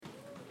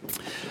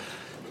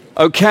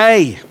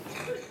Okay.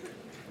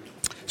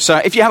 So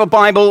if you have a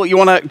Bible, you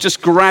want to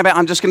just grab it.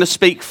 I'm just going to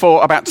speak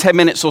for about 10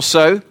 minutes or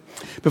so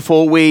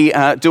before we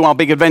do our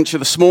big adventure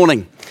this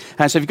morning.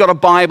 And so if you've got a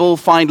Bible,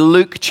 find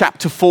Luke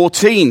chapter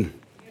 14.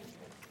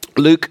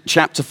 Luke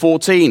chapter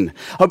 14.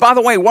 Oh, by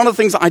the way, one of the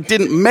things that I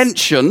didn't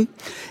mention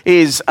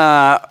is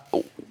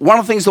one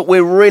of the things that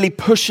we're really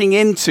pushing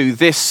into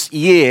this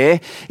year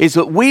is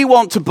that we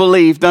want to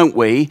believe, don't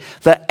we,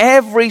 that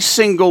every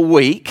single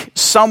week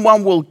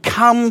someone will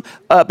become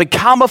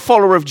a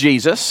follower of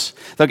Jesus.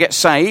 They'll get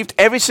saved.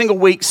 Every single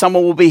week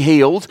someone will be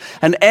healed.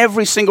 And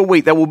every single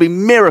week there will be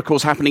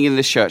miracles happening in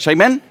this church.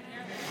 Amen?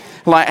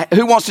 Like,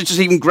 who wants to just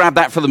even grab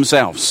that for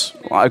themselves?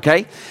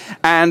 Okay?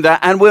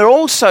 And we're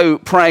also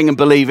praying and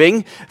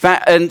believing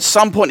that at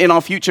some point in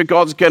our future,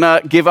 God's going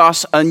to give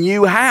us a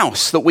new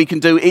house that we can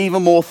do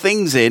even more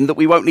things in, that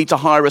we won't need to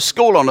hire a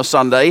school on a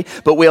Sunday,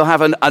 but we'll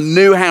have a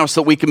new house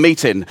that we can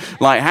meet in.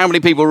 Like, how many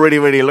people are really,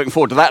 really looking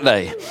forward to that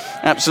day?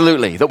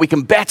 Absolutely. That we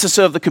can better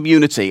serve the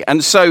community.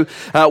 And so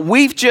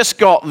we've just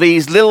got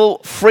these little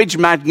fridge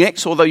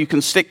magnets, although you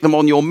can stick them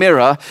on your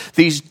mirror,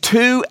 these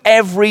 2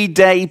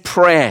 everyday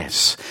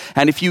prayers.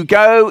 And if you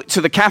go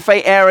to the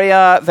cafe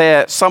area,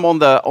 there's some on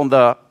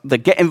the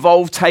get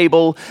involved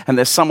table, and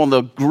there's some on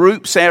the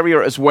groups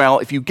area as well.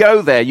 If you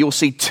go there, you'll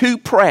see 2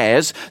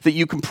 prayers that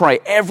you can pray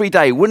every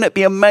day. Wouldn't it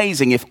be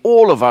amazing if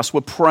all of us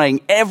were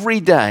praying every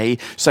day,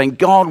 saying,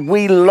 God,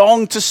 we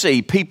long to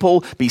see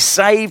people be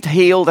saved,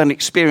 healed, and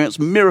experience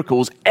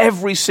miracles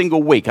every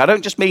single week. I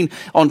don't just mean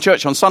on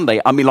church on Sunday.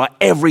 I mean like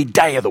every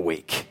day of the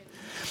week.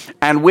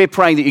 And we're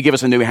praying that you give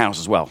us a new house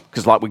as well,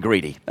 because like we're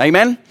greedy.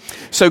 Amen?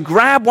 So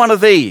grab one of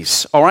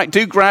these, all right?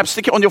 Do grab,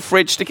 stick it on your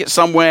fridge, stick it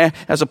somewhere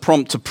as a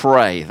prompt to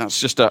pray. That's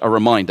just a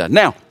reminder.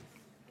 Now,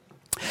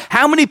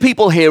 how many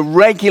people here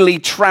regularly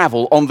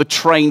travel on the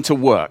train to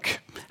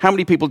work? How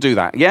many people do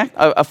that? Yeah?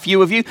 A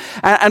few of you.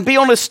 And be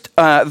honest,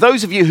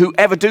 those of you who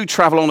ever do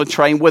travel on a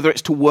train, whether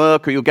it's to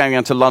work or you're going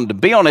out to London,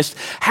 be honest,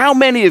 how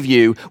many of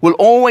you will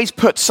always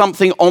put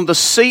something on the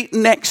seat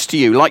next to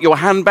you, like your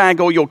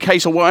handbag or your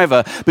case or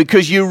whatever,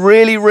 because you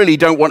really, really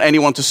don't want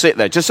anyone to sit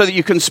there, just so that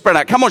you can spread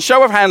out? Come on,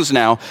 show of hands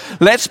now.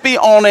 Let's be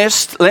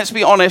honest.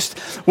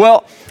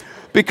 Well,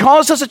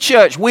 because as a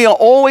church, we are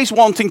always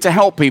wanting to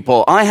help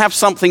people. I have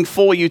something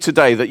for you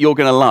today that you're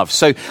going to love.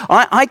 So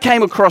I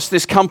came across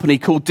this company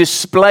called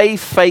Display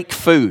Fake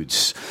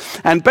Foods.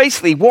 And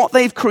basically what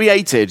they've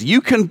created,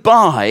 you can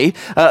buy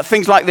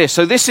things like this.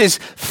 So this is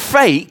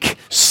fake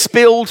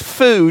spilled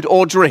food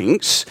or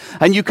drinks,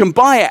 and you can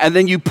buy it and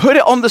then you put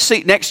it on the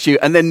seat next to you,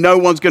 and then no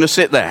one's going to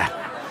sit there.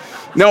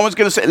 No one's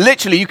going to sit.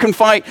 Literally, you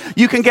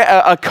can get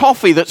a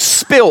coffee that's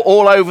spilled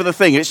all over the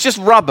thing. It's just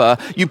rubber.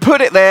 You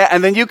put it there,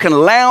 and then you can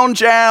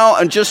lounge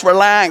out and just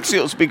relax.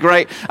 It'll be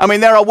great. I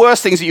mean, there are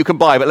worse things that you can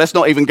buy, but let's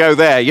not even go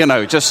there.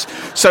 Just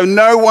so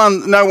no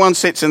one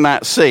sits in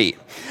that seat.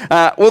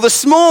 Well,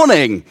 this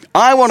morning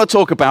I want to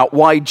talk about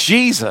why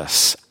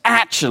Jesus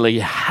actually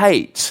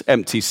hates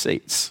empty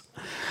seats,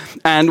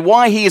 and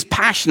why he is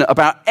passionate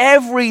about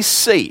every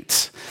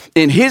seat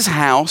in his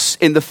house,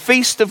 in the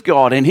feast of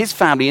God, in his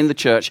family, in the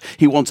church.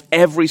 He wants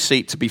every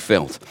seat to be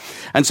filled.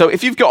 And so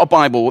if you've got a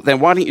Bible,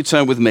 then why don't you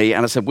turn with me?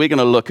 And I said, we're going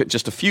to look at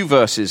just a few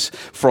verses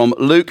from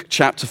Luke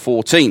chapter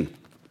 14.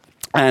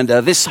 And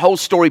this whole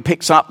story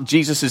picks up,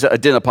 Jesus is at a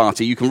dinner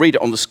party. You can read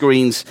it on the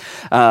screens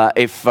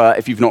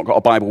if you've not got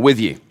a Bible with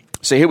you.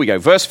 So here we go.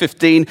 Verse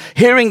 15,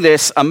 hearing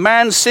this, a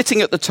man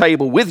sitting at the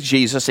table with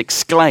Jesus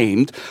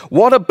exclaimed,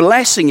 "What a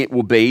blessing it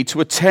will be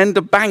to attend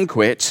a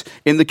banquet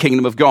in the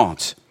kingdom of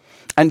God."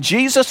 And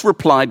Jesus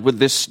replied with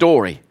this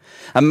story.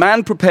 A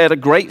man prepared a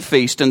great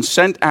feast and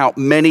sent out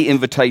many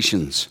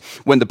invitations.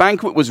 When the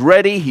banquet was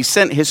ready, he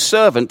sent his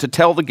servant to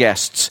tell the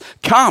guests,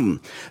 "Come,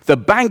 the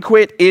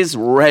banquet is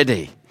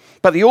ready."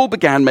 But they all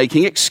began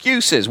making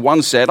excuses.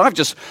 One said, "I've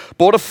just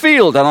bought a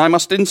field and I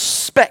must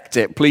inspect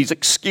it. Please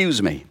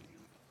excuse me."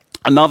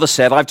 Another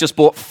said, "I've just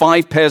bought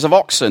 5 pairs of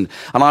oxen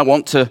and I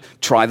want to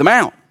try them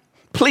out.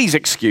 Please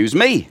excuse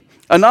me."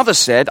 Another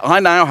said, "I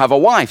now have a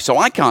wife, so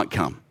I can't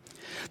come."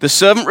 The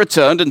servant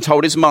returned and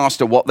told his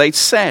master what they'd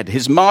said.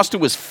 His master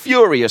was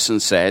furious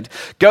and said,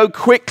 "Go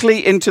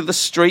quickly into the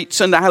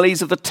streets and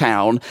alleys of the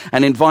town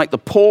and invite the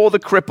poor, the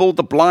crippled,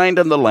 the blind,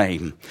 and the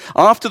lame."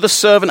 After the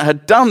servant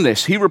had done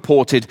this, he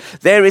reported,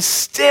 "There is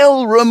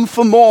still room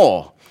for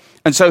more."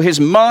 And so his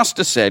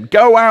master said,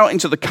 "Go out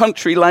into the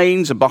country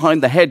lanes and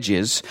behind the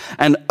hedges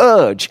and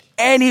urge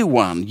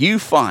anyone you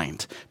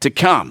find to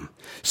come,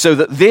 so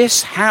that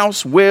this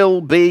house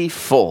will be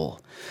full.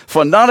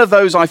 For none of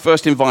those I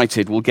first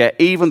invited will get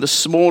even the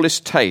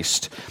smallest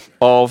taste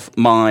of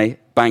my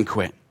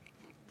banquet."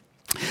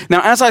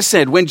 Now, as I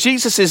said, when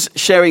Jesus is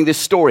sharing this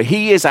story,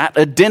 he is at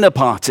a dinner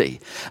party.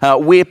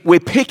 We're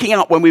picking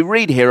up when we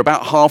read here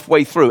about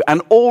halfway through.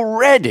 And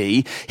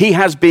already he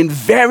has been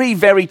very,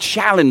 very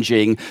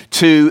challenging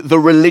to the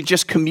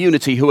religious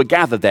community who are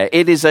gathered there.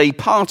 It is a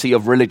party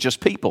of religious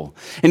people.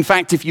 In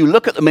fact, if you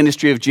look at the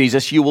ministry of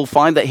Jesus, you will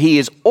find that he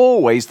is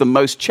always the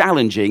most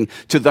challenging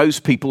to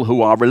those people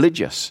who are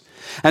religious.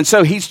 And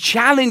so he's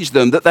challenged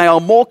them that they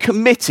are more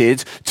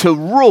committed to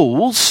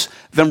rules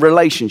than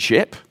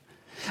relationship.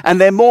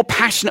 And they're more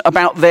passionate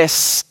about their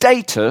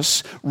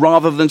status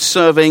rather than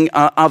serving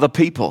other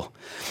people.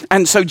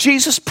 And so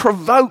Jesus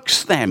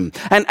provokes them.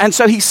 And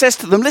so he says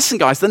to them, listen,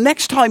 guys, the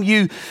next time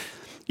you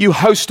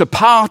host a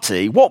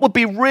party, what would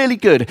be really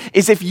good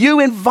is if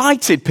you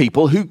invited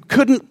people who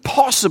couldn't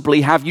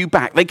possibly have you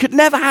back. They could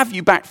never have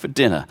you back for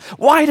dinner.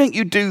 Why don't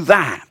you do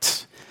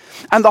that?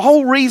 And the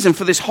whole reason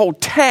for this whole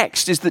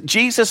text is that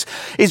Jesus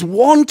is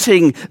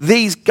wanting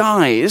these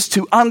guys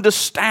to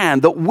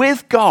understand that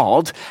with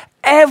God,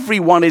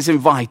 everyone is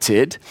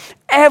invited,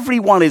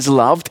 everyone is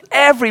loved,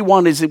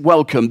 everyone is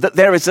welcome, that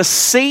there is a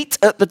seat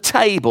at the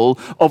table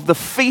of the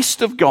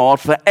feast of God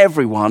for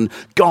everyone.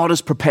 God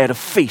has prepared a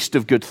feast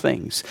of good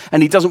things,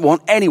 and he doesn't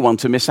want anyone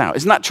to miss out.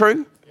 Isn't that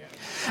true?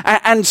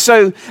 And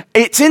so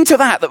it's into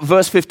that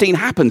verse 15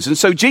 happens. And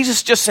so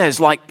Jesus just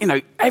says,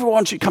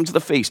 everyone should come to the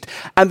feast.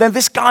 And then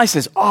this guy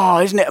says, oh,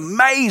 isn't it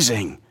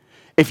amazing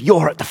if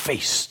you're at the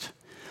feast?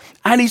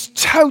 And he's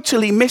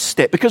totally missed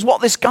it, because what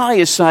this guy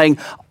is saying,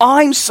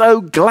 I'm so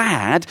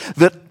glad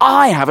that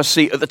I have a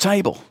seat at the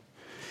table.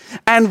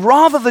 And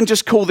rather than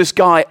just call this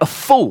guy a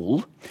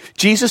fool,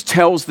 Jesus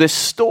tells this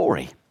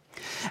story.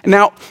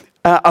 Now,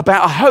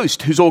 about a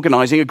host who's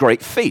organizing a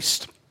great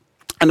feast.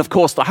 And of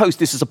course, the host,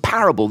 this is a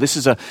parable. This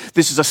is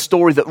a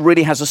story that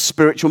really has a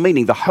spiritual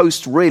meaning. The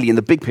host really, in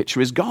the big picture,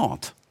 is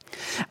God.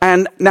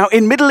 And now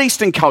in Middle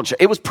Eastern culture,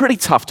 it was pretty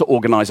tough to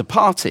organize a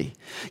party.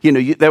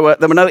 There were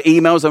no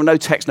emails, there were no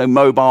texts, no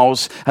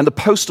mobiles, and the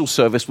postal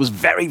service was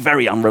very,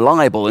 very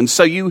unreliable. And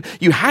so you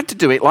had to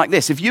do it like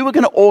this. If you were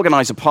going to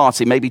organize a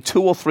party maybe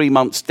 2 or 3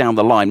 months down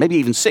the line, maybe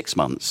even 6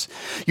 months,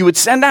 you would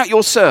send out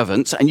your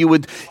servants and you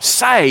would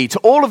say to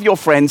all of your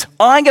friends,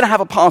 I'm going to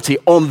have a party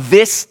on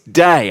this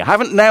day. I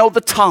haven't nailed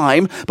the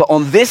time, but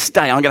on this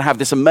day I'm going to have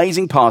this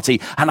amazing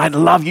party and I'd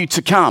love you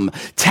to come.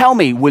 Tell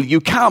me, will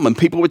you come? And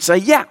people would say,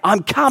 yeah,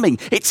 I'm coming.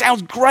 It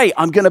sounds great.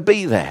 I'm going to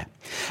be there.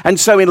 And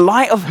so in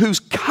light of who's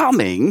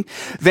coming,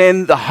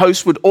 then the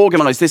host would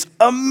organize this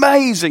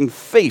amazing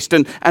feast.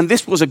 And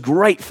this was a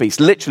great feast.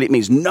 Literally, it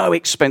means no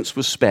expense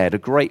was spared, a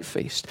great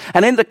feast.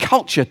 And in the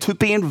culture, to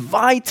be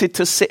invited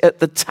to sit at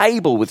the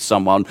table with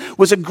someone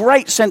was a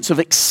great sense of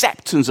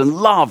acceptance and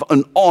love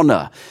and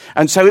honor.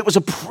 And so it was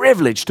a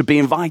privilege to be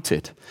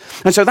invited.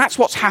 And so that's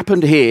what's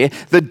happened here.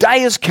 The day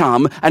has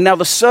come, and now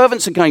the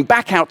servants are going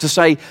back out to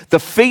say, the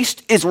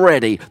feast is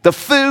ready. The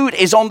food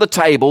is on the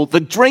table. The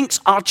drinks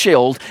are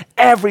chilled.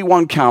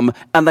 Everyone come,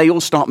 and they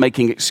all start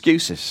making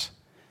excuses.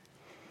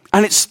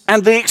 And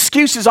the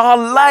excuses are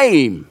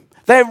lame.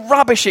 They're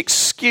rubbish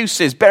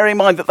excuses. Bear in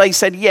mind that they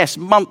said yes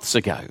months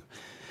ago.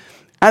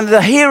 And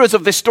the hearers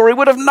of this story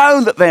would have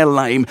known that they're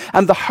lame.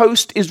 And the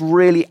host is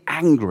really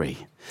angry.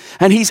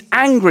 And he's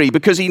angry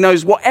because he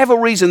knows whatever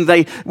reason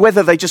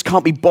whether they just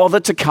can't be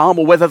bothered to come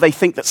or whether they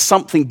think that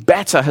something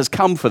better has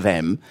come for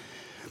them,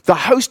 the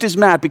host is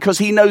mad because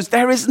he knows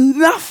there is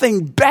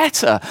nothing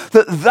better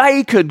that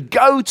they could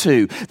go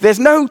to. There's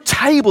no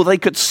table they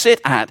could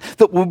sit at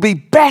that will be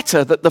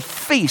better than the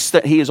feast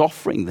that he is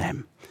offering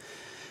them.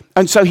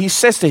 And so he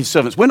says to his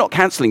servants, we're not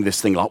canceling this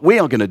thing. We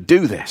are going to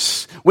do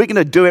this. We're going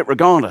to do it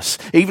regardless,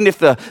 even if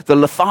the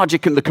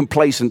lethargic and the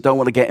complacent don't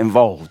want to get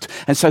involved.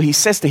 And so he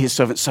says to his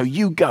servants, so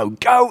you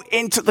go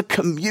into the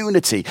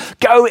community,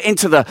 go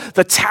into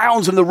the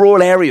towns and the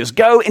rural areas,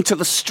 go into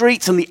the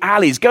streets and the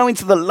alleys, go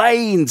into the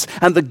lanes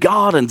and the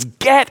gardens,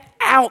 get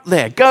out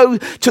there, go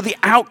to the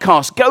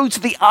outcast, go to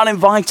the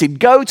uninvited,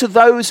 go to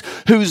those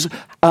who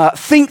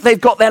think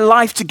they've got their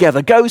life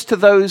together, goes to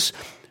those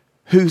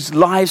whose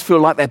lives feel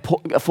like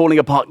they're falling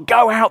apart.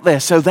 Go out there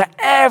so that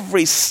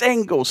every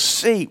single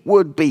seat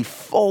would be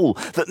full,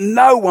 that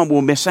no one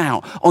will miss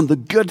out on the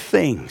good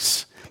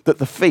things that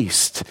the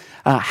feast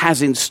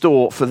has in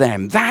store for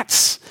them.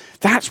 That's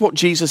what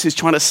Jesus is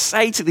trying to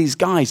say to these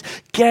guys.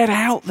 Get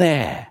out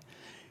there,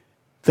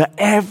 that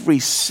every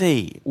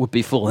seat would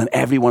be full and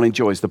everyone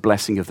enjoys the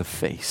blessing of the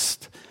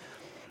feast.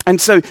 And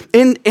so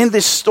in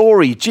this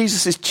story,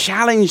 Jesus is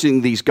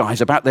challenging these guys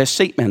about their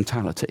seat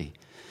mentality.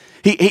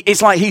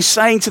 It's like he's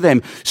saying to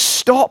them,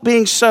 stop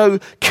being so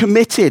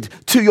committed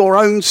to your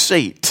own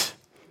seat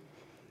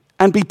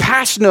and be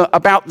passionate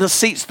about the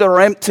seats that are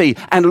empty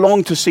and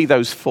long to see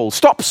those full.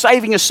 Stop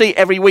saving a seat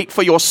every week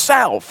for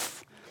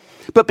yourself,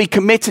 but be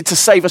committed to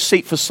save a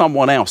seat for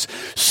someone else.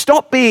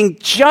 Stop being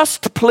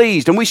just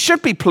pleased, and we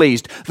should be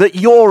pleased that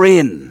you're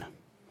in,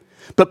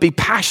 but be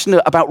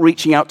passionate about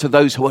reaching out to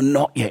those who are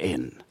not yet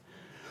in.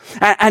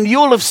 And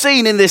you'll have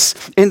seen in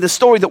the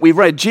story that we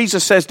read,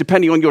 Jesus says,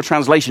 depending on your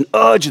translation,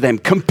 urge them,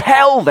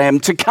 compel them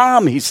to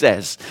come, he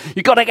says.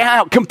 You've got to get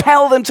out,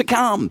 compel them to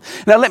come.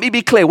 Now, let me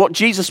be clear, what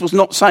Jesus was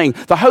not saying,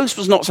 the host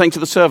was not saying to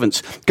the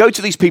servants, go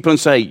to these people and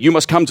say, you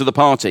must come to the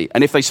party.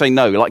 And if they say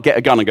no, get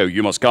a gun and go,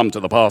 you must come to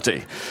the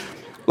party.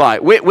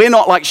 We're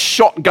not like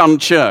shotgun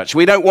church.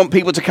 We don't want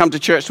people to come to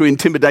church through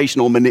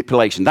intimidation or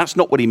manipulation. That's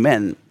not what he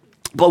meant.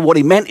 But what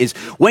he meant is,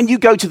 when you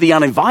go to the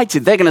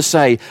uninvited, they're going to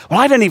say, well,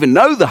 I don't even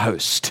know the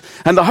host.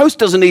 And the host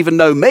doesn't even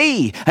know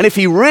me. And if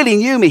he really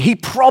knew me, he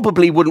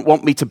probably wouldn't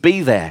want me to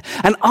be there.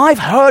 And I've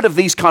heard of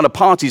these kind of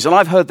parties, and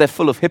I've heard they're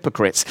full of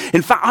hypocrites.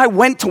 In fact, I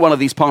went to one of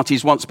these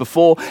parties once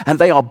before, and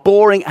they are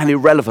boring and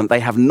irrelevant. They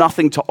have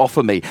nothing to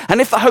offer me. And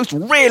if the host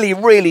really,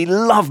 really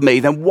loved me,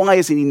 then why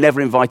hasn't he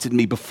never invited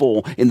me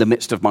before in the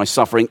midst of my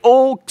suffering?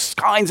 All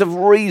kinds of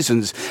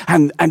reasons.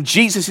 And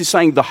Jesus is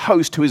saying, the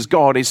host, who is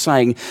God, is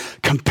saying,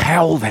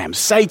 compel them.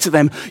 Say to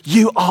them,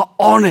 you are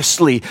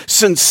honestly,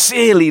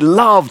 sincerely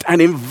loved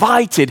and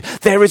invited.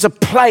 There is a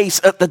place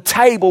at the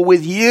table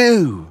with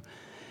you,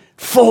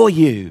 for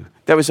you.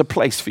 There is a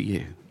place for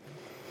you.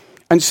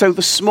 And so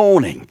this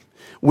morning,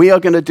 we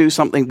are going to do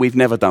something we've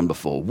never done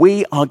before.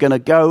 We are going to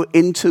go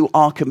into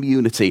our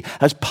community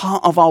as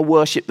part of our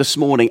worship this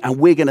morning, and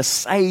we're going to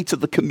say to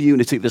the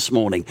community this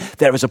morning,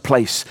 there is a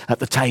place at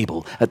the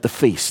table, at the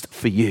feast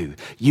for you.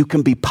 You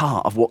can be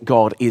part of what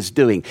God is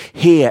doing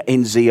here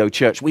in Zio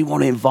Church. We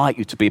want to invite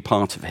you to be a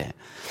part of it.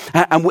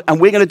 And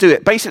we're going to do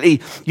it.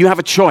 Basically, you have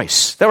a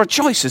choice. There are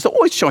choices. There are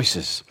always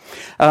choices.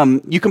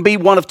 You can be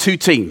one of two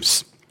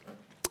teams.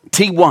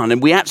 Team one,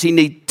 and we actually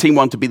need team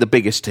one to be the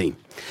biggest team.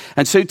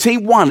 And so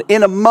team one,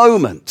 in a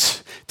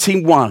moment,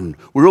 team one,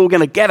 we're all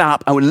going to get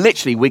up and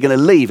we're going to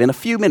leave in a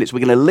few minutes. We're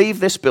going to leave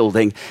this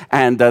building,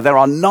 and there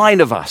are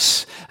 9 of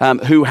us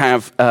who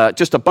have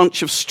just a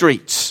bunch of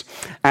streets,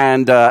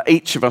 and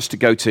each of us to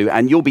go to,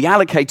 and you'll be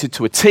allocated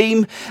to a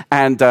team,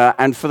 and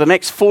for the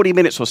next 40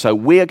 minutes or so,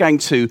 we are going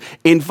to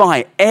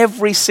invite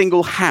every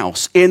single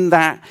house in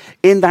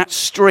that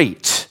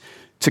street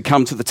to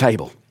come to the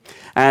table.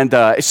 And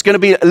it's going to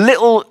be a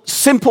little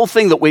simple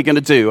thing that we're going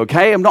to do,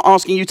 okay? I'm not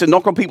asking you to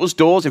knock on people's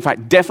doors. In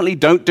fact, definitely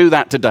don't do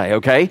that today,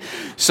 okay?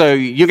 So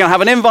you're going to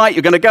have an invite.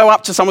 You're going to go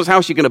up to someone's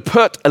house. You're going to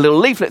put a little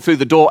leaflet through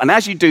the door. And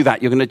as you do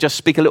that, you're going to just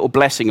speak a little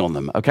blessing on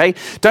them, okay?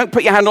 Don't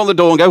put your hand on the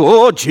door and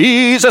go, oh,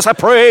 Jesus, I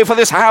pray for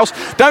this house.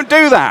 Don't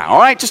do that, all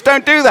right? Just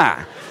don't do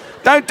that.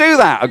 Don't do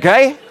that,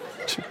 okay?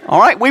 All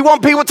right? We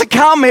want people to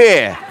come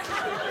here,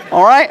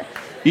 all right?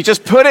 You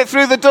just put it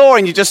through the door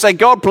and you just say,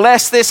 God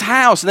bless this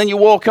house, and then you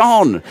walk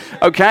on,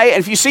 okay? And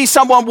if you see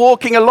someone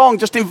walking along,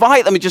 just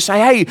invite them and just say,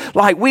 hey,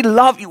 like, we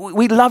love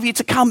you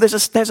to come.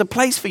 There's a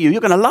place for you.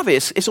 You're going to love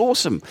it. It's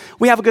awesome.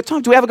 We have a good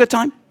time. Do we have a good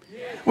time?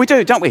 Yeah. We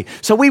do, don't we?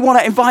 So we want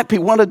to invite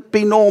people, want to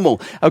be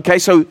normal, okay?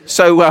 So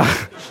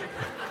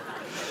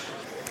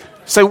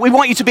we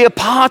want you to be a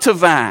part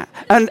of that.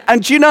 And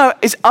do you know,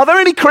 are there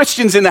any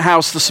Christians in the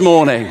house this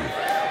morning?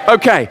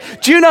 Okay,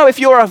 do you know if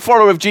you're a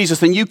follower of Jesus,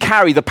 then you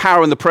carry the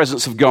power and the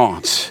presence of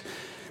God?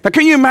 Now,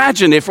 can you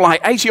imagine if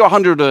like 80 or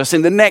 100 of us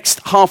in the next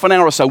half an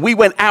hour or so, we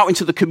went out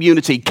into the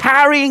community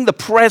carrying the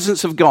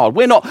presence of God?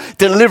 We're not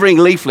delivering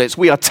leaflets.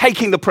 We are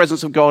taking the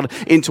presence of God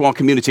into our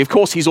community. Of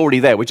course, he's already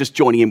there. We're just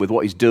joining in with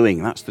what he's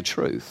doing. That's the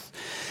truth.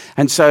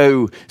 And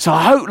so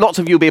I hope lots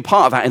of you will be a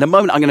part of that. In a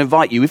moment, I'm going to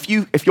invite you. If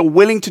you're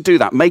willing to do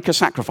that, make a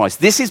sacrifice.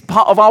 This is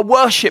part of our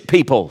worship,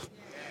 people.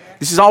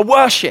 This is our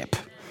worship,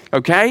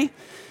 okay?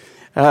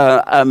 In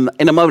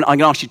a moment, I'm going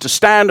to ask you to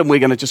stand, and we're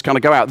going to just kind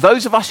of go out.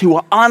 Those of us who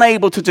are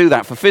unable to do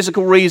that for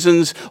physical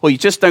reasons, or you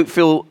just don't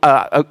feel,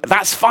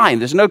 that's fine.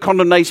 There's no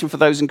condemnation for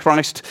those in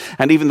Christ,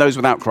 and even those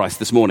without Christ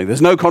this morning.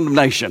 There's no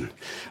condemnation,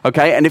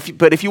 okay?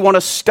 But if you want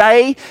to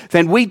stay,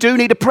 then we do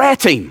need a prayer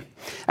team.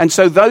 And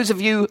so those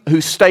of you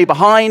who stay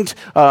behind,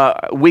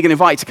 we're going to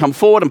invite you to come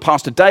forward, and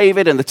Pastor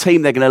David and the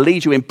team, they're going to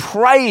lead you in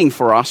praying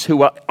for us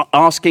who are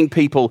asking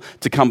people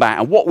to come back.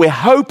 And what we're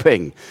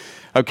hoping,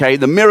 okay,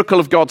 the miracle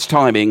of God's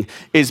timing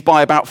is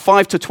by about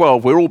 5 to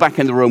 12, we're all back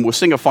in the room. We'll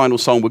sing a final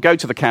song. We'll go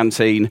to the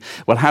canteen.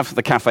 We'll have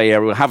the cafe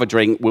area. We'll have a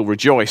drink. We'll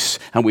rejoice,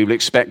 and we will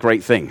expect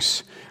great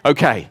things.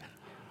 Okay.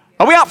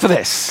 Are we up for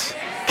this?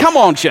 Come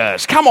on,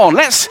 church. Come on.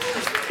 Let's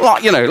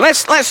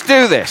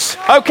do this.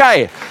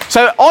 Okay.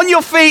 So on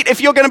your feet if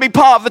you're going to be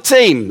part of the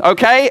team,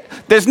 okay?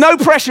 There's no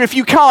pressure if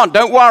you can't.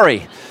 Don't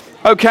worry.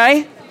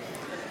 Okay?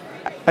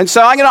 And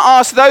so I'm going to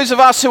ask those of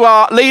us who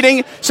are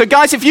leading. So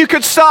guys, if you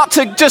could start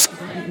to just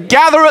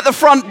gather at the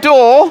front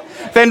door,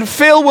 then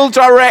Phil will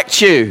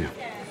direct you.